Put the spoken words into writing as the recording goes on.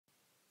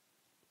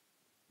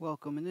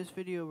Welcome. In this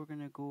video, we're going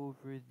to go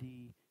over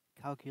the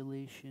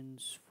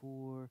calculations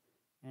for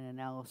an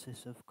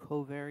analysis of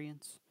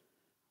covariance.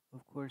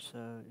 Of course,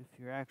 if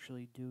you're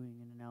actually doing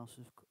an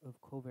analysis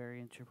of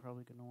covariance, you're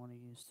probably going to want to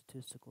use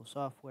statistical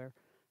software,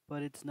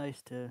 but it's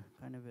nice to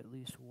kind of at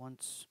least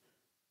once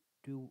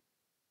do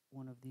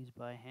one of these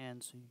by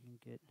hand so you can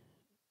get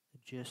the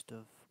gist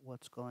of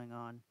what's going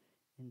on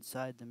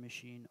inside the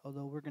machine.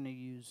 Although we're going to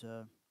use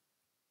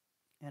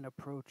an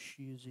approach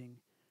using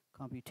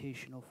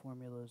computational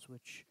formulas,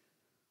 which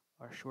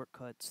are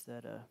shortcuts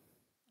that a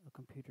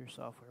computer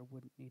software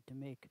wouldn't need to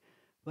make.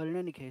 But in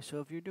any case,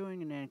 so if you're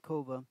doing an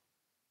ANCOVA,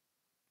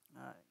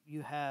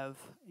 you have,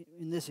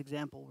 in this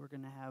example, we're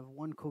going to have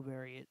one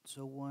covariate,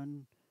 so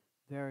one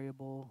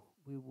variable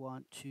we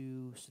want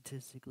to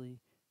statistically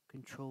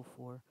control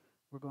for.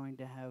 We're going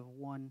to have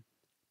one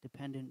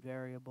dependent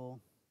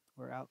variable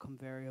or outcome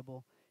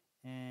variable,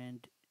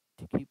 and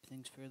to keep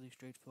things fairly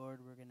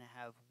straightforward, we're going to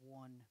have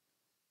one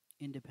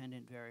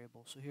independent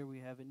variable. So here we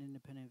have an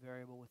independent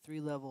variable with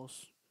 3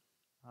 levels.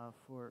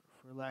 For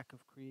lack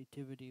of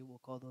creativity, we'll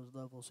call those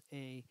levels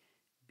A,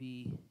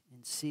 B,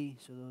 and C.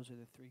 So those are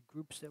the 3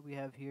 groups that we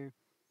have here.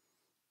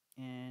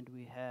 And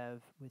we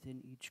have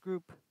within each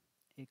group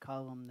a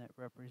column that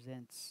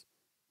represents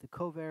the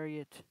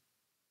covariate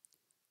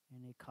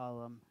and a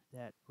column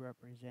that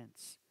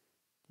represents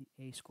the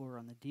A score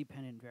on the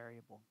dependent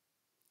variable.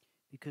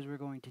 Because we're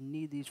going to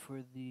need these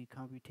for the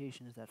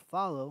computations that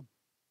follow,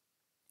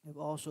 I've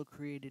also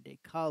created a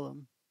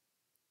column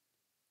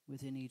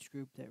within each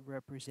group that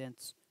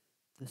represents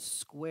the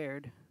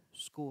squared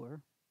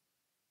score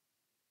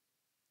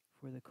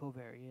for the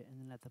covariate, and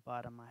then at the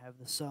bottom I have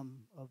the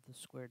sum of the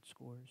squared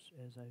scores,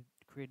 as I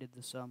created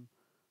the sum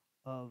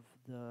of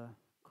the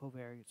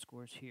covariate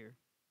scores here.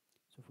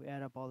 So if we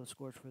add up all the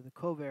scores for the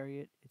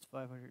covariate, it's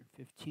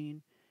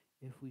 515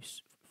 if we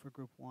for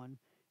group 1.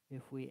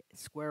 If we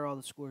square all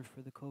the scores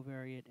for the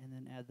covariate and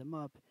then add them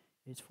up,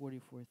 it's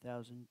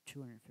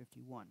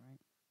 44,251, right?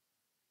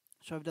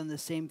 So I've done the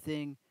same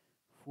thing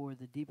for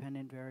the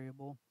dependent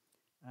variable.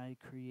 I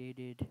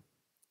created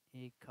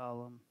a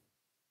column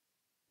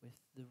with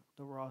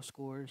the raw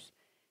scores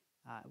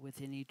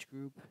within each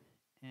group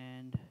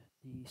and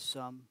the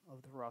sum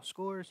of the raw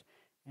scores,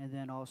 and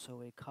then also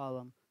a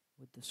column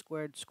with the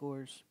squared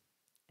scores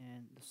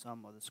and the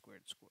sum of the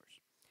squared scores.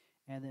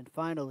 And then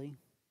finally,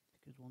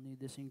 because we'll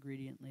need this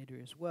ingredient later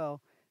as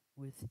well,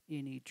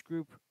 within each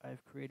group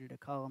I've created a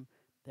column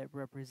that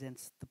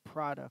represents the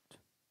product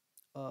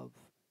of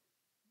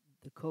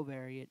the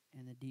covariate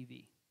and the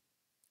DV.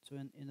 So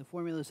in the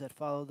formulas that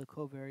follow, the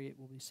covariate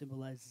will be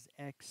symbolized as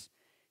X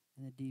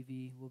and the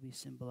DV will be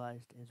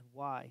symbolized as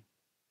Y.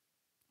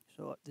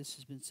 So this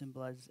has been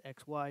symbolized as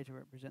XY to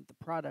represent the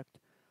product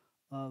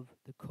of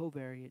the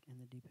covariate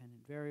and the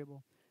dependent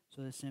variable.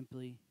 So that's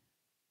simply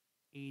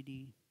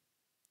 80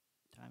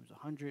 times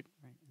 100,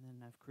 right? And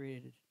then I've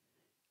created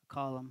a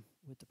column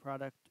with the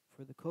product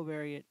for the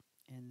covariate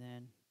and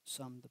then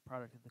summed the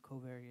product of the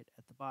covariate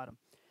at the bottom.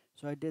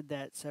 So I did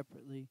that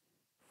separately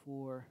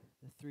for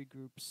the 3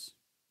 groups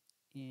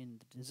in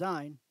the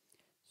design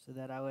so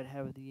that I would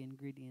have the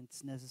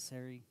ingredients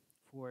necessary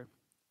for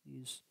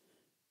these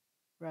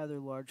rather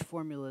large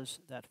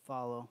formulas that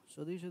follow.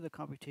 So these are the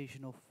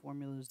computational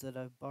formulas that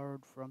I've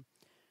borrowed from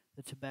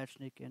the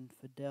Tabachnik and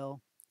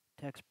Fidel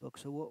textbook.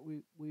 So what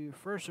we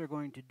first are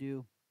going to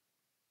do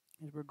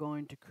is we're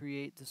going to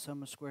create the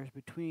sum of squares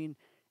between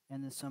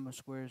and the sum of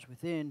squares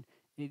within,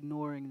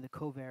 ignoring the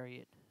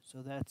covariate.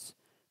 So that's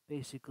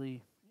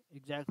basically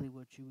exactly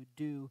what you would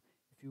do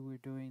if you were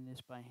doing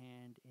this by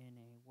hand in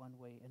a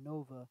one-way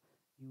ANOVA.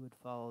 You would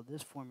follow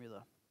this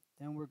formula.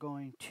 Then we're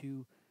going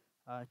to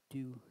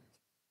do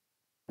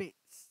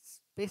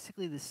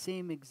basically the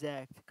same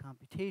exact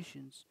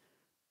computations,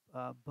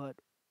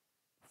 but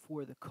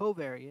for the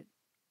covariate,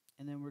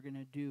 and then we're going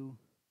to do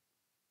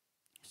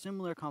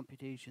similar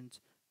computations,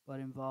 but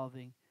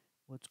involving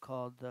what's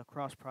called the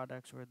cross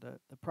products or the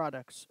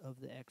products of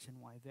the X and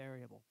Y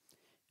variable.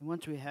 And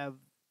once we have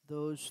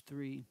those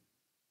 3,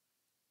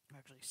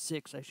 actually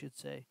 6 I should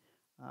say,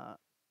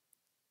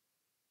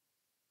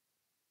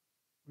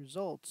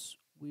 results,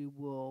 we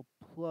will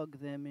plug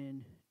them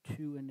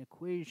into an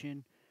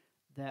equation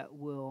that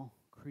will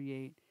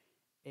create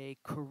a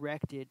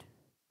corrected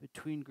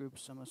between group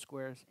sum of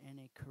squares and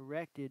a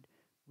corrected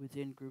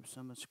within group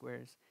sum of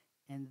squares,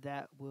 and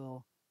that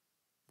will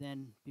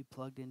then be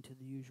plugged into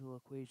the usual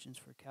equations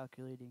for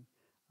calculating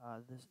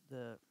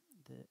the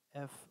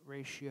F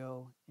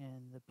ratio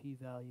and the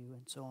p-value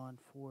and so on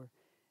for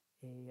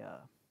a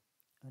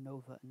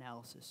ANOVA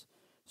analysis.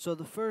 So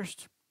the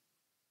first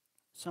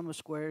sum of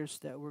squares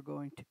that we're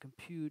going to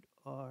compute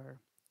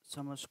are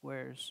sum of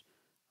squares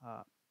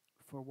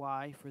for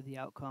Y for the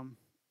outcome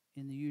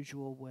in the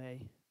usual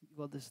way.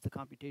 Well, this is the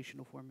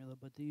computational formula,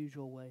 but the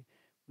usual way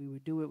we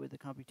would do it with the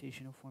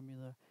computational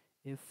formula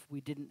if we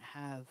didn't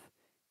have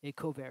a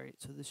covariate.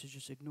 So this is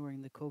just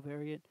ignoring the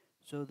covariate.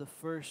 So the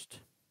first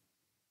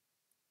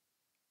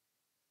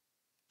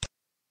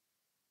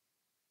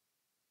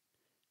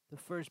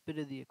bit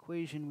of the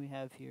equation we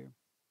have here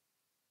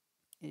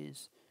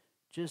is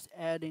just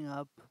adding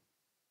up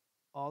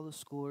all the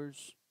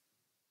scores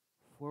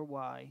for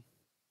y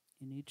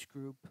in each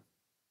group.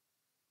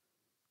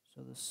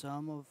 So the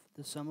sum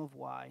of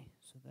y,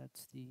 so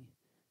that's the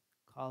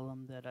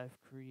column that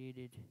I've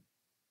created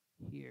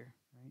here,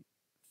 right?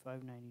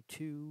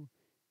 592,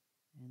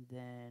 and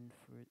then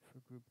for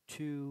group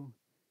 2,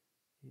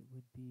 it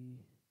would be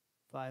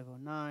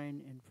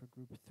 509, and for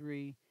group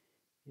 3,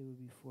 it would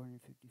be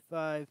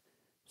 455.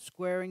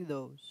 Squaring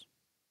those,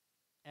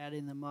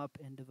 adding them up,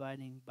 and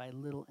dividing by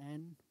little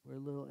n, where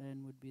little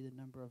n would be the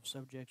number of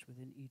subjects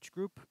within each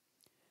group,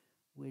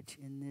 which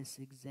in this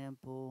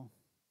example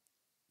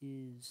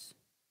is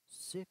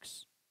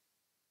 6.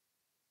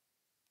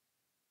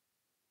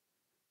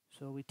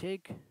 So we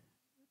take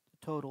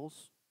the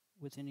totals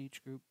within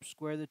each group,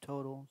 square the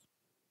totals,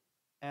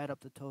 add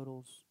up the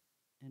totals,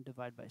 and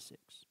divide by 6.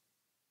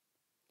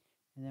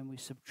 And then we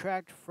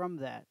subtract from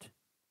that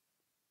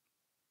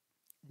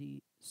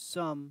the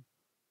sum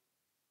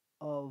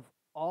of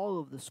all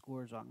of the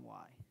scores on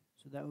y.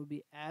 So that would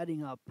be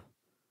adding up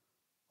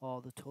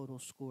all the total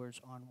scores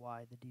on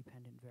y, the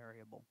dependent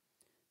variable.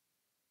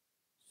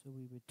 So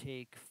we would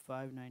take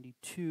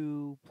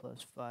 592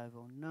 plus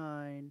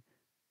 509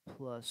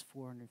 plus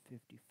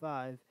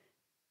 455,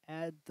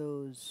 add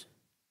those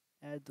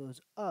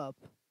up,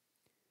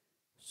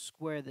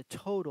 square the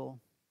total,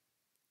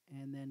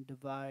 and then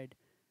divide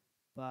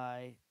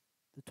by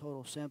the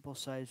total sample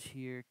size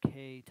here,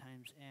 k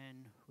times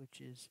n,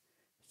 which is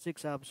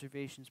 6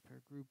 observations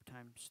per group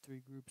times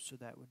 3 groups, so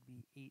that would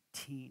be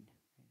 18.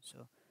 Right?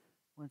 So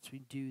once we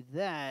do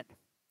that,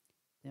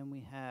 then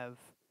we have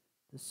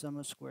the sum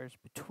of squares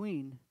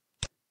between,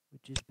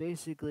 which is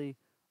basically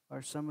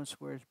our sum of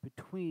squares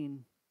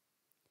between,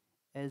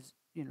 as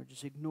you know,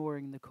 just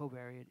ignoring the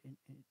covariate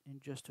in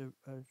just a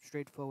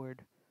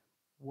straightforward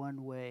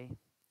one-way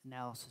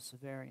analysis of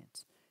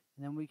variance.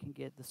 And then we can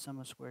get the sum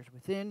of squares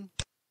within.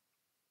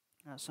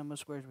 Sum of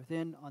squares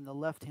within, on the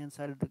left-hand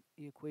side of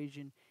the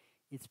equation,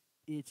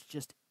 it's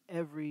just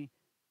every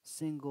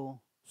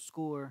single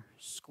score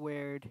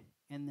squared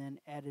and then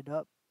added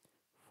up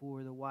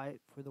for the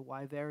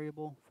y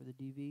variable, for the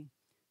dv.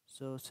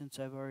 So since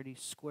I've already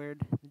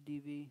squared the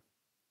dv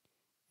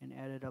and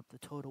added up the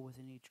total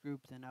within each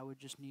group, then I would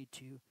just need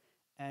to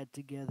add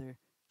together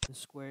the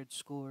squared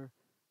score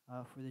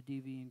for the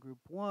dv in group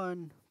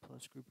 1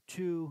 plus group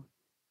 2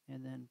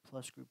 and then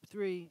plus group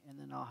 3, and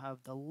then I'll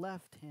have the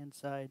left-hand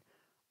side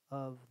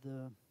of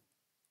the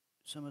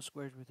sum of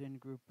squares within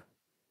group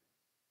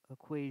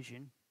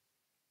equation,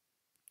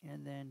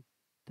 and then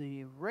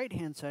the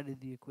right-hand side of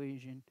the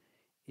equation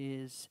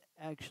is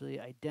actually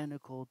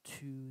identical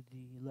to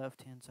the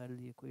left-hand side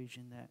of the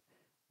equation that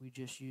we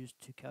just used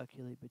to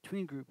calculate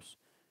between groups,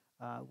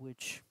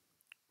 which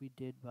we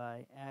did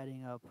by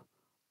adding up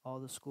all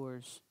the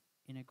scores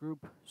in a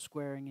group,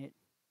 squaring it,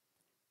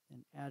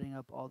 and adding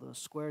up all those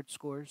squared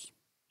scores,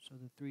 so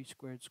the 3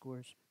 squared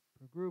scores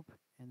per group,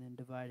 and then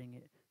dividing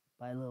it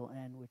by little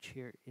n, which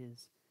here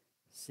is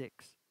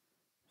 6.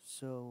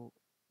 So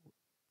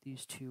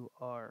these two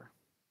are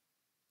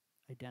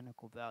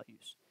identical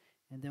values.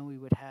 And then we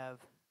would have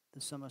the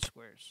sum of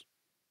squares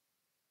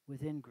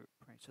within group,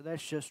 right? So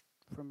that's just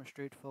from a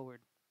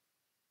straightforward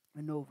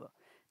ANCOVA.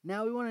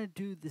 Now we want to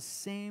do the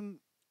same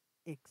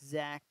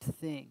exact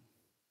thing,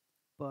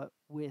 but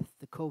with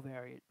the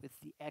covariate, with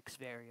the x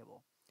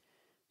variable.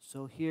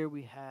 So here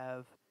we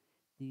have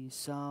the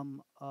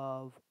sum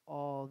of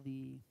all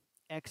the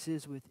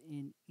x's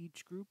within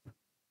each group.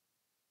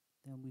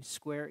 Then we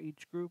square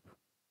each group,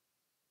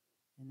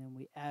 and then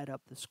we add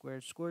up the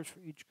squared scores for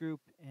each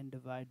group and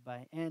divide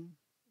by n,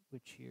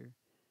 which here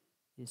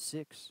is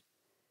 6.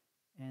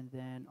 And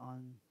then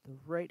on the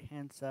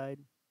right-hand side,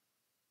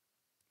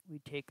 we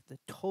take the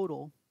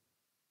total,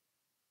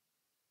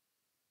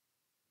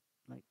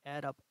 like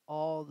add up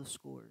all the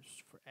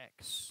scores for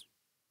x.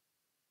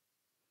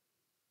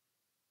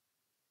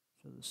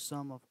 So the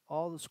sum of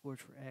all the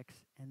scores for x,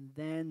 and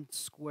then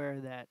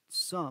square that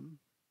sum,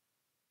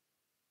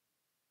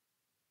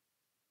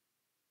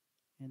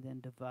 and then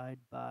divide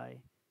by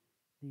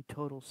the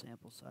total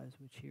sample size,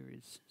 which here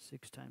is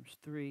 6 times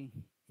 3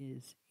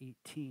 is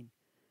 18.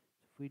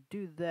 If we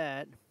do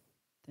that,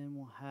 then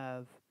we'll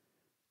have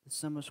the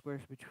sum of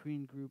squares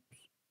between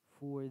groups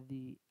for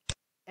the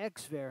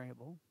x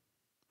variable,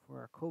 for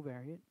our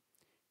covariate,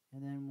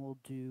 and then we'll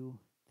do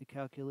the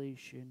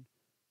calculation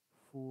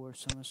for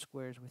sum of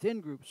squares within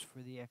groups for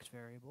the x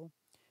variable,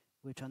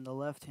 which on the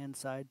left-hand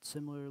side,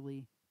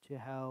 similarly to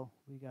how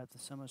we got the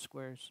sum of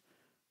squares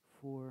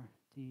for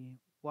the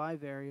y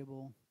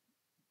variable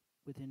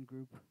within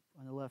group,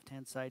 on the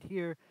left-hand side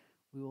here,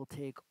 we will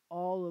take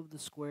all of the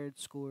squared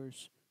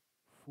scores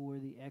for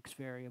the x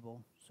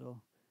variable.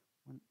 So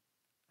when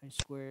I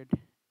squared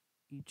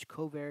each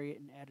covariate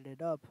and added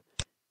it up,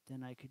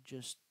 then I could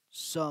just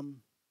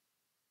sum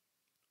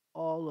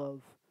all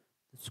of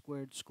the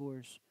squared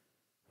scores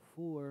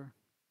for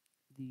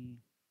the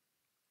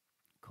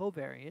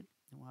covariate,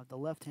 and we'll have the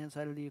left-hand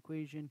side of the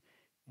equation,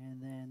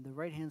 and then the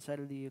right-hand side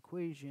of the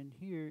equation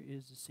here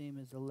is the same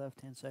as the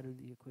left-hand side of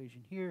the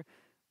equation here,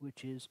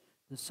 which is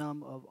the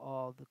sum of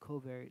all the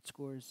covariate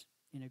scores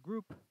in a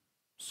group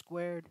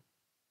squared,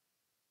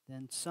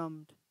 then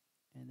summed,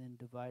 and then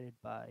divided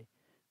by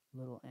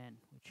little n,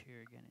 which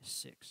here again is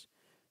 6.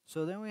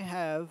 So then we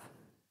have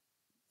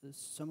the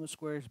sum of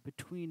squares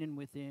between and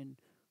within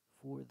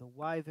for the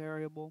y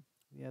variable.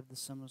 We have the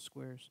sum of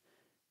squares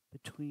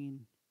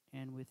between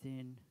and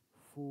within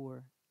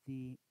for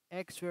the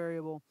x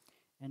variable.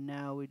 And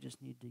now we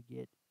just need to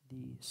get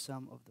the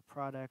sum of the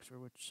products, or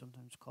which is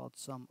sometimes called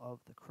sum of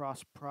the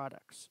cross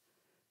products.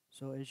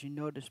 So as you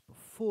noticed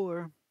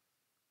before,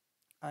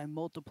 I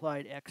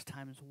multiplied x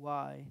times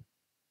y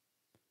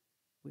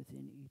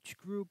within each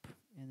group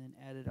and then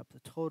added up the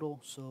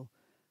total. So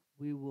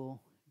we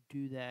will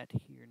do that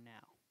here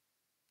now.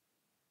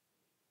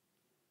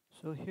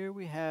 So here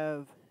we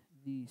have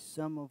the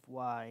sum of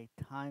y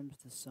times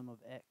the sum of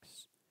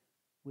x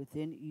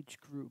within each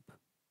group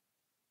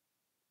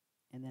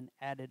and then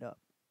add it up.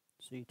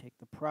 So you take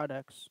the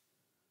products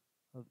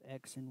of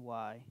x and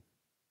y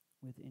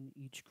within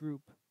each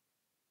group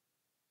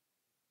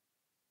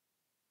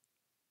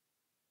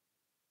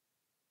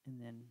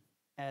and then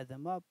add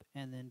them up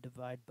and then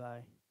divide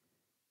by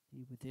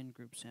the within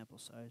group sample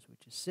size,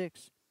 which is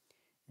 6.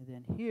 And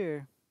then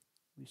here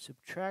we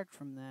subtract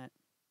from that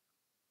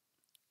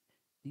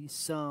the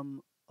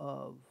sum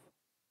of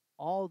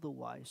all the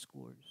y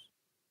scores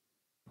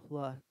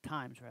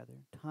times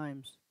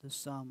the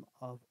sum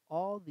of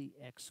all the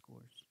x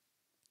scores.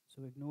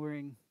 So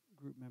ignoring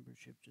group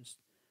membership, just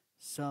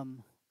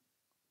sum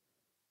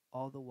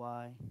all the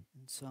y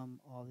and sum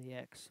all the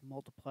x,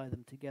 multiply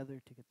them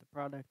together to get the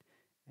product,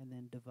 and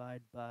then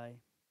divide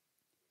by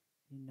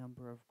the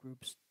number of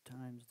groups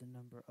times the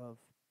number of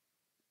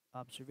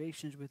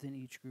observations within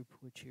each group,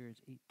 which here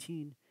is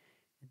 18.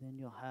 And then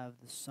you'll have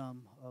the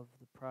sum of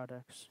the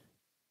products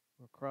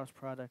or cross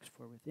products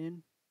for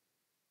within.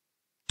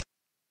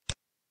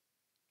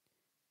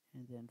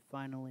 And then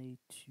finally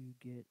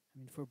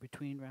for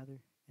between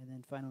rather, and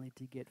then finally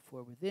to get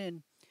for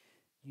within,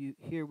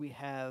 here we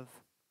have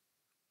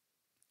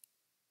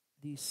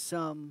the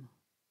sum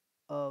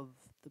of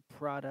the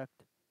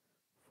product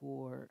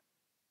for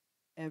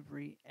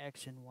every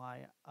x and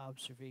y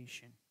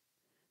observation.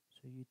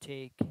 So you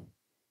take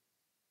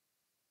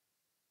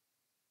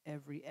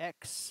every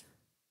x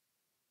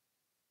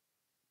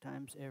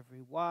times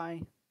every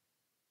y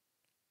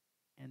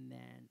and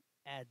then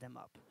add them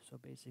up. So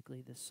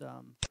basically the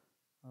sum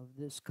of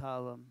this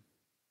column,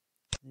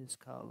 and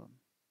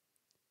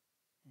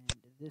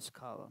this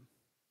column.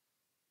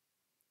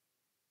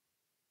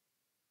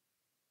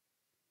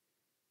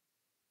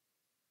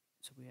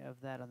 So we have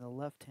that on the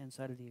left-hand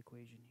side of the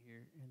equation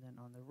here, and then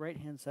on the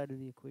right-hand side of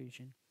the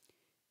equation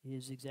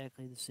is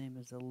exactly the same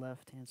as the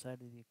left-hand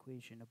side of the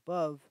equation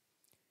above.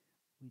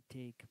 We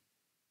take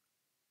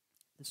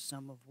the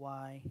sum of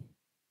y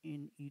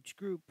in each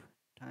group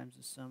times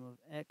the sum of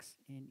x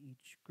in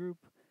each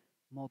group,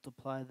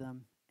 multiply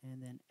them,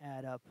 and then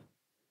add up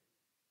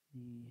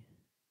the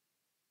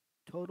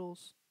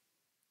totals,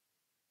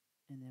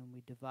 and then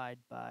we divide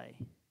by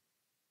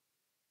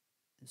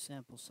the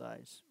sample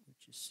size,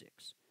 which is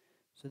 6.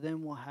 So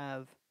then we'll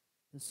have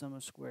the sum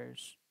of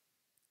squares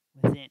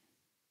within.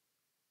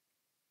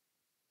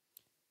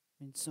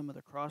 Sum of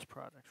the cross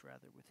products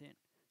rather within.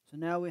 So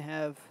now we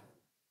have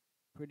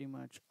pretty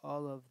much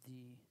all of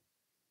the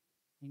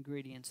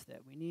ingredients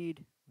that we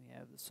need. We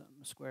have the sum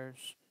of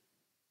squares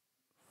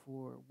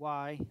for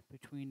y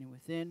between and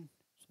within.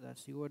 So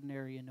that's the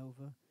ordinary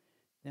ANOVA.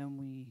 Then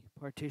we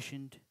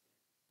partitioned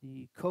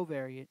the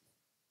covariate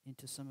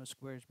into sum of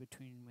squares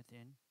between and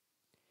within.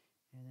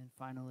 And then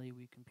finally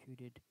we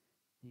computed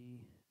the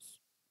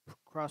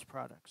cross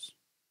products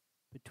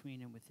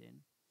between and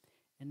within.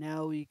 And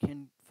now we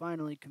can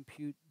finally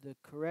compute the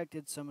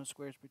corrected sum of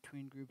squares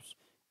between groups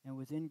and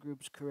within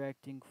groups,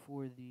 correcting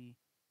for the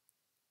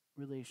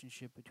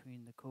relationship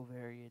between the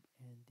covariate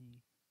and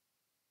the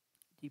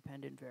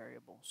dependent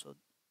variable. So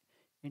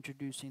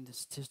introducing the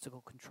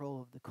statistical control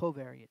of the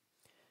covariate.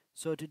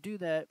 So to do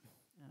that,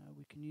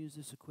 we can use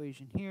this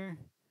equation here,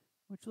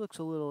 which looks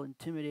a little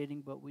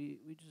intimidating, but we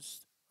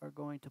just are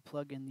going to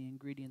plug in the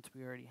ingredients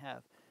we already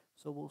have.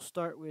 So we'll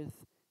start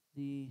with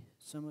the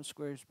sum of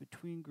squares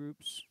between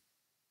groups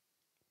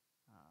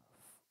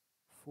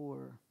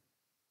for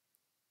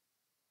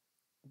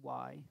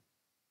y.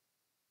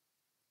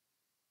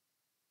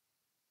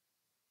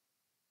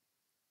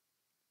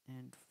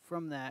 And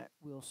from that,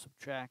 we'll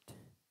subtract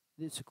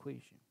this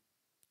equation.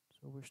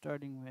 So we're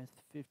starting with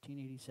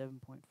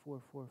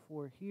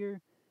 1587.444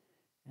 here,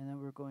 and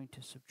then we're going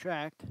to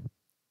subtract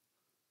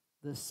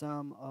the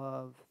sum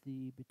of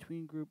the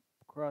between group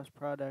cross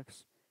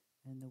products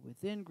and the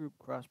within group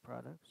cross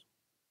products.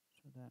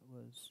 So that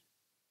was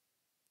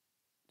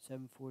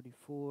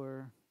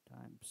 744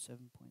 times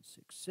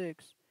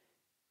 7.66.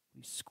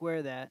 We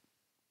square that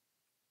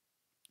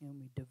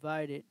and we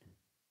divide it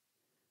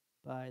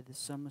by the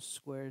sum of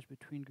squares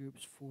between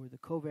groups for the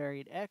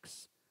covariate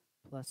x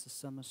plus the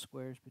sum of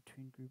squares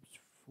between groups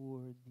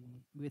for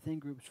the within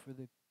groups for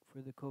the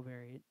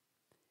covariate.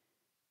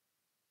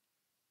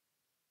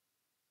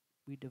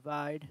 we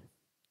divide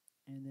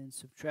and then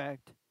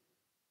subtract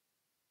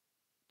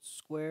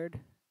squared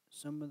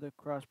sum of the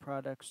cross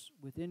products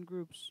within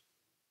groups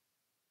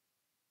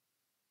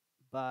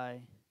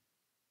by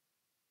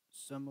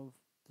sum of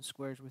the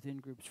squares within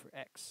groups for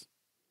x.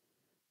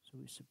 So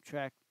we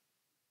subtract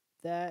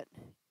that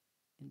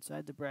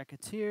inside the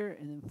brackets here,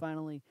 and then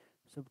finally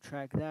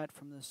subtract that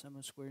from the sum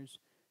of squares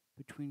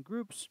between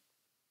groups,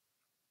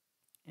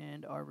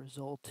 and our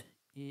result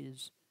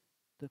is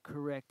the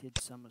corrected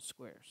sum of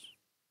squares,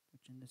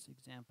 which in this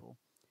example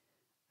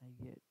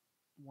I get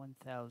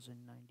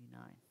 1099.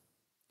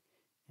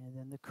 And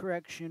then the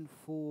correction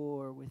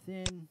for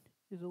within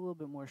is a little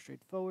bit more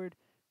straightforward.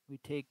 We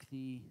take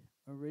the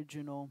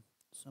original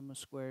sum of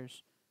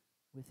squares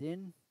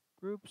within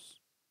groups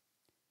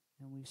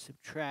and we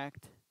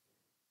subtract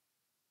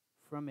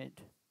from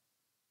it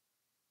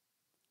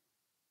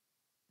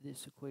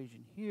this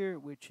equation here,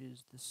 which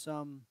is the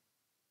sum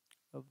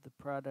of the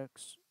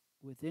products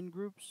within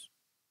groups,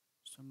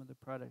 sum of the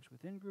products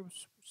within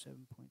groups,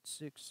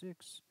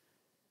 7.66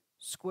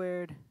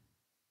 squared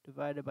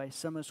divided by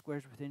sum of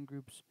squares within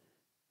groups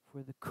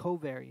for the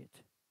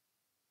covariate.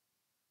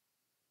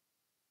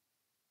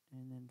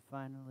 And then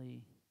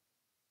finally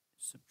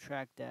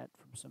subtract that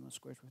from sum of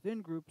squares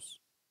within groups,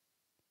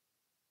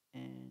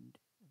 and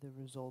the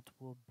result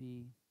will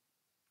be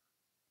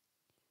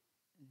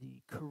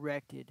the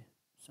corrected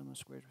sum of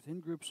squares within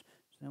groups.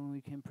 So then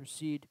we can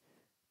proceed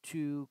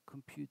to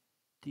compute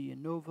the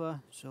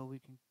ANCOVA, so we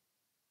can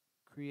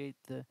create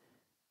the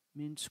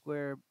mean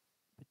square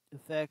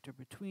effect or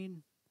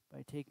between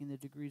by taking the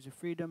degrees of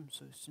freedom.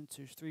 So since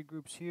there's three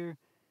groups here,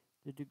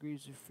 the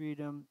degrees of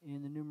freedom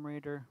in the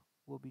numerator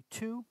will be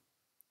 2,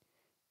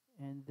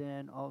 and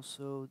then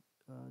also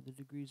the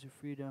degrees of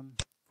freedom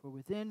for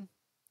within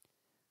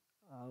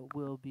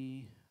will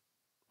be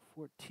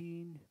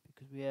 14,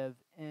 because we have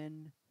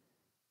n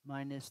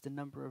minus the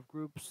number of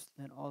groups,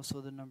 then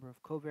also the number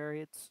of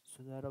covariates.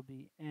 So that'll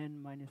be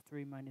n minus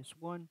 3 minus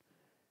 1,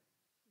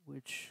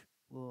 which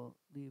will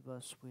leave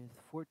us with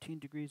 14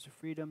 degrees of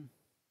freedom.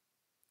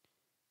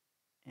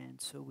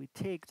 And so we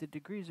take the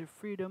degrees of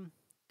freedom,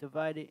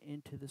 divide it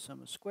into the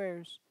sum of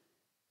squares,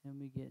 and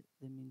we get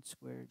the mean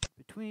squared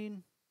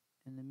between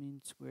and the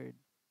mean squared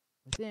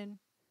within.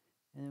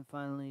 And then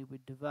finally we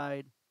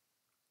divide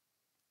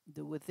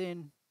the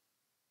within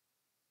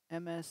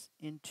ms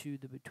into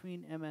the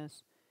between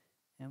ms,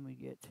 and we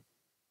get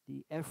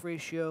the F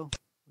ratio,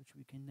 which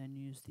we can then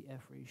use the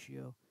F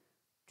ratio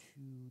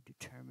to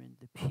determine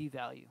the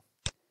p-value.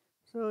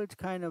 So it's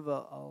kind of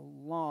a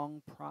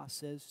long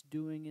process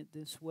doing it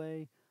this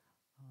way.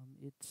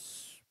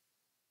 It's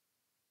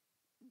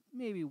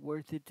maybe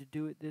worth it to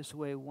do it this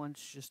way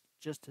once,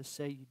 just to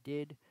say you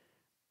did,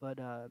 but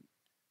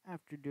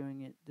after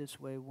doing it this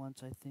way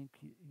once, I think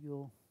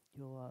you'll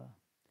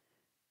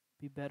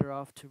be better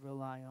off to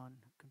rely on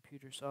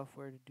computer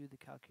software to do the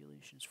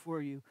calculations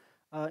for you.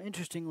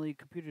 Interestingly,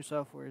 computer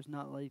software is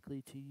not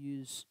likely to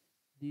use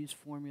these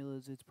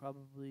formulas. It's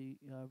probably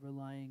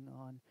relying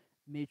on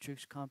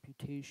matrix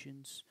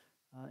computations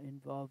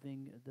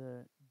involving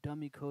the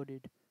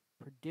dummy-coded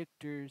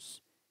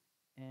predictors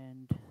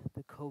and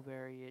the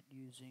covariate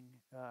using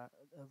a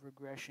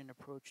regression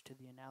approach to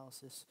the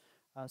analysis.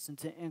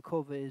 Since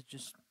ANCOVA is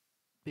just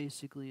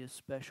basically a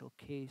special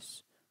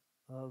case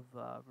of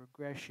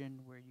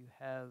regression where you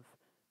have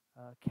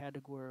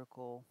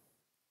categorical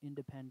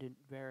independent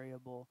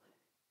variable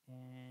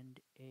and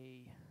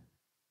a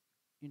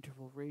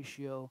interval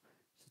ratio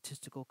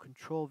statistical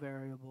control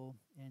variable,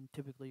 and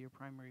typically your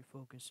primary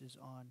focus is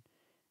on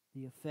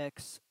the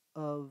effects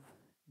of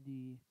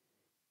the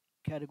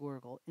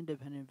categorical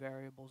independent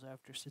variables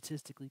after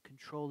statistically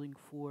controlling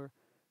for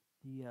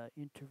the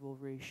interval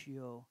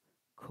ratio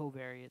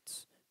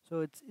covariates. So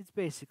it's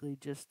basically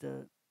just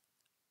a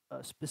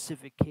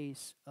specific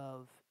case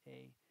of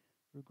a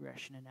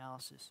regression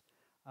analysis.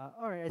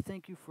 All right, I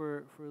thank you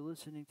for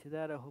listening to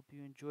that. I hope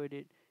you enjoyed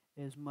it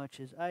as much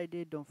as I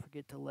did. Don't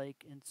forget to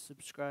like and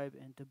subscribe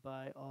and to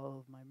buy all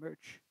of my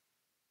merch.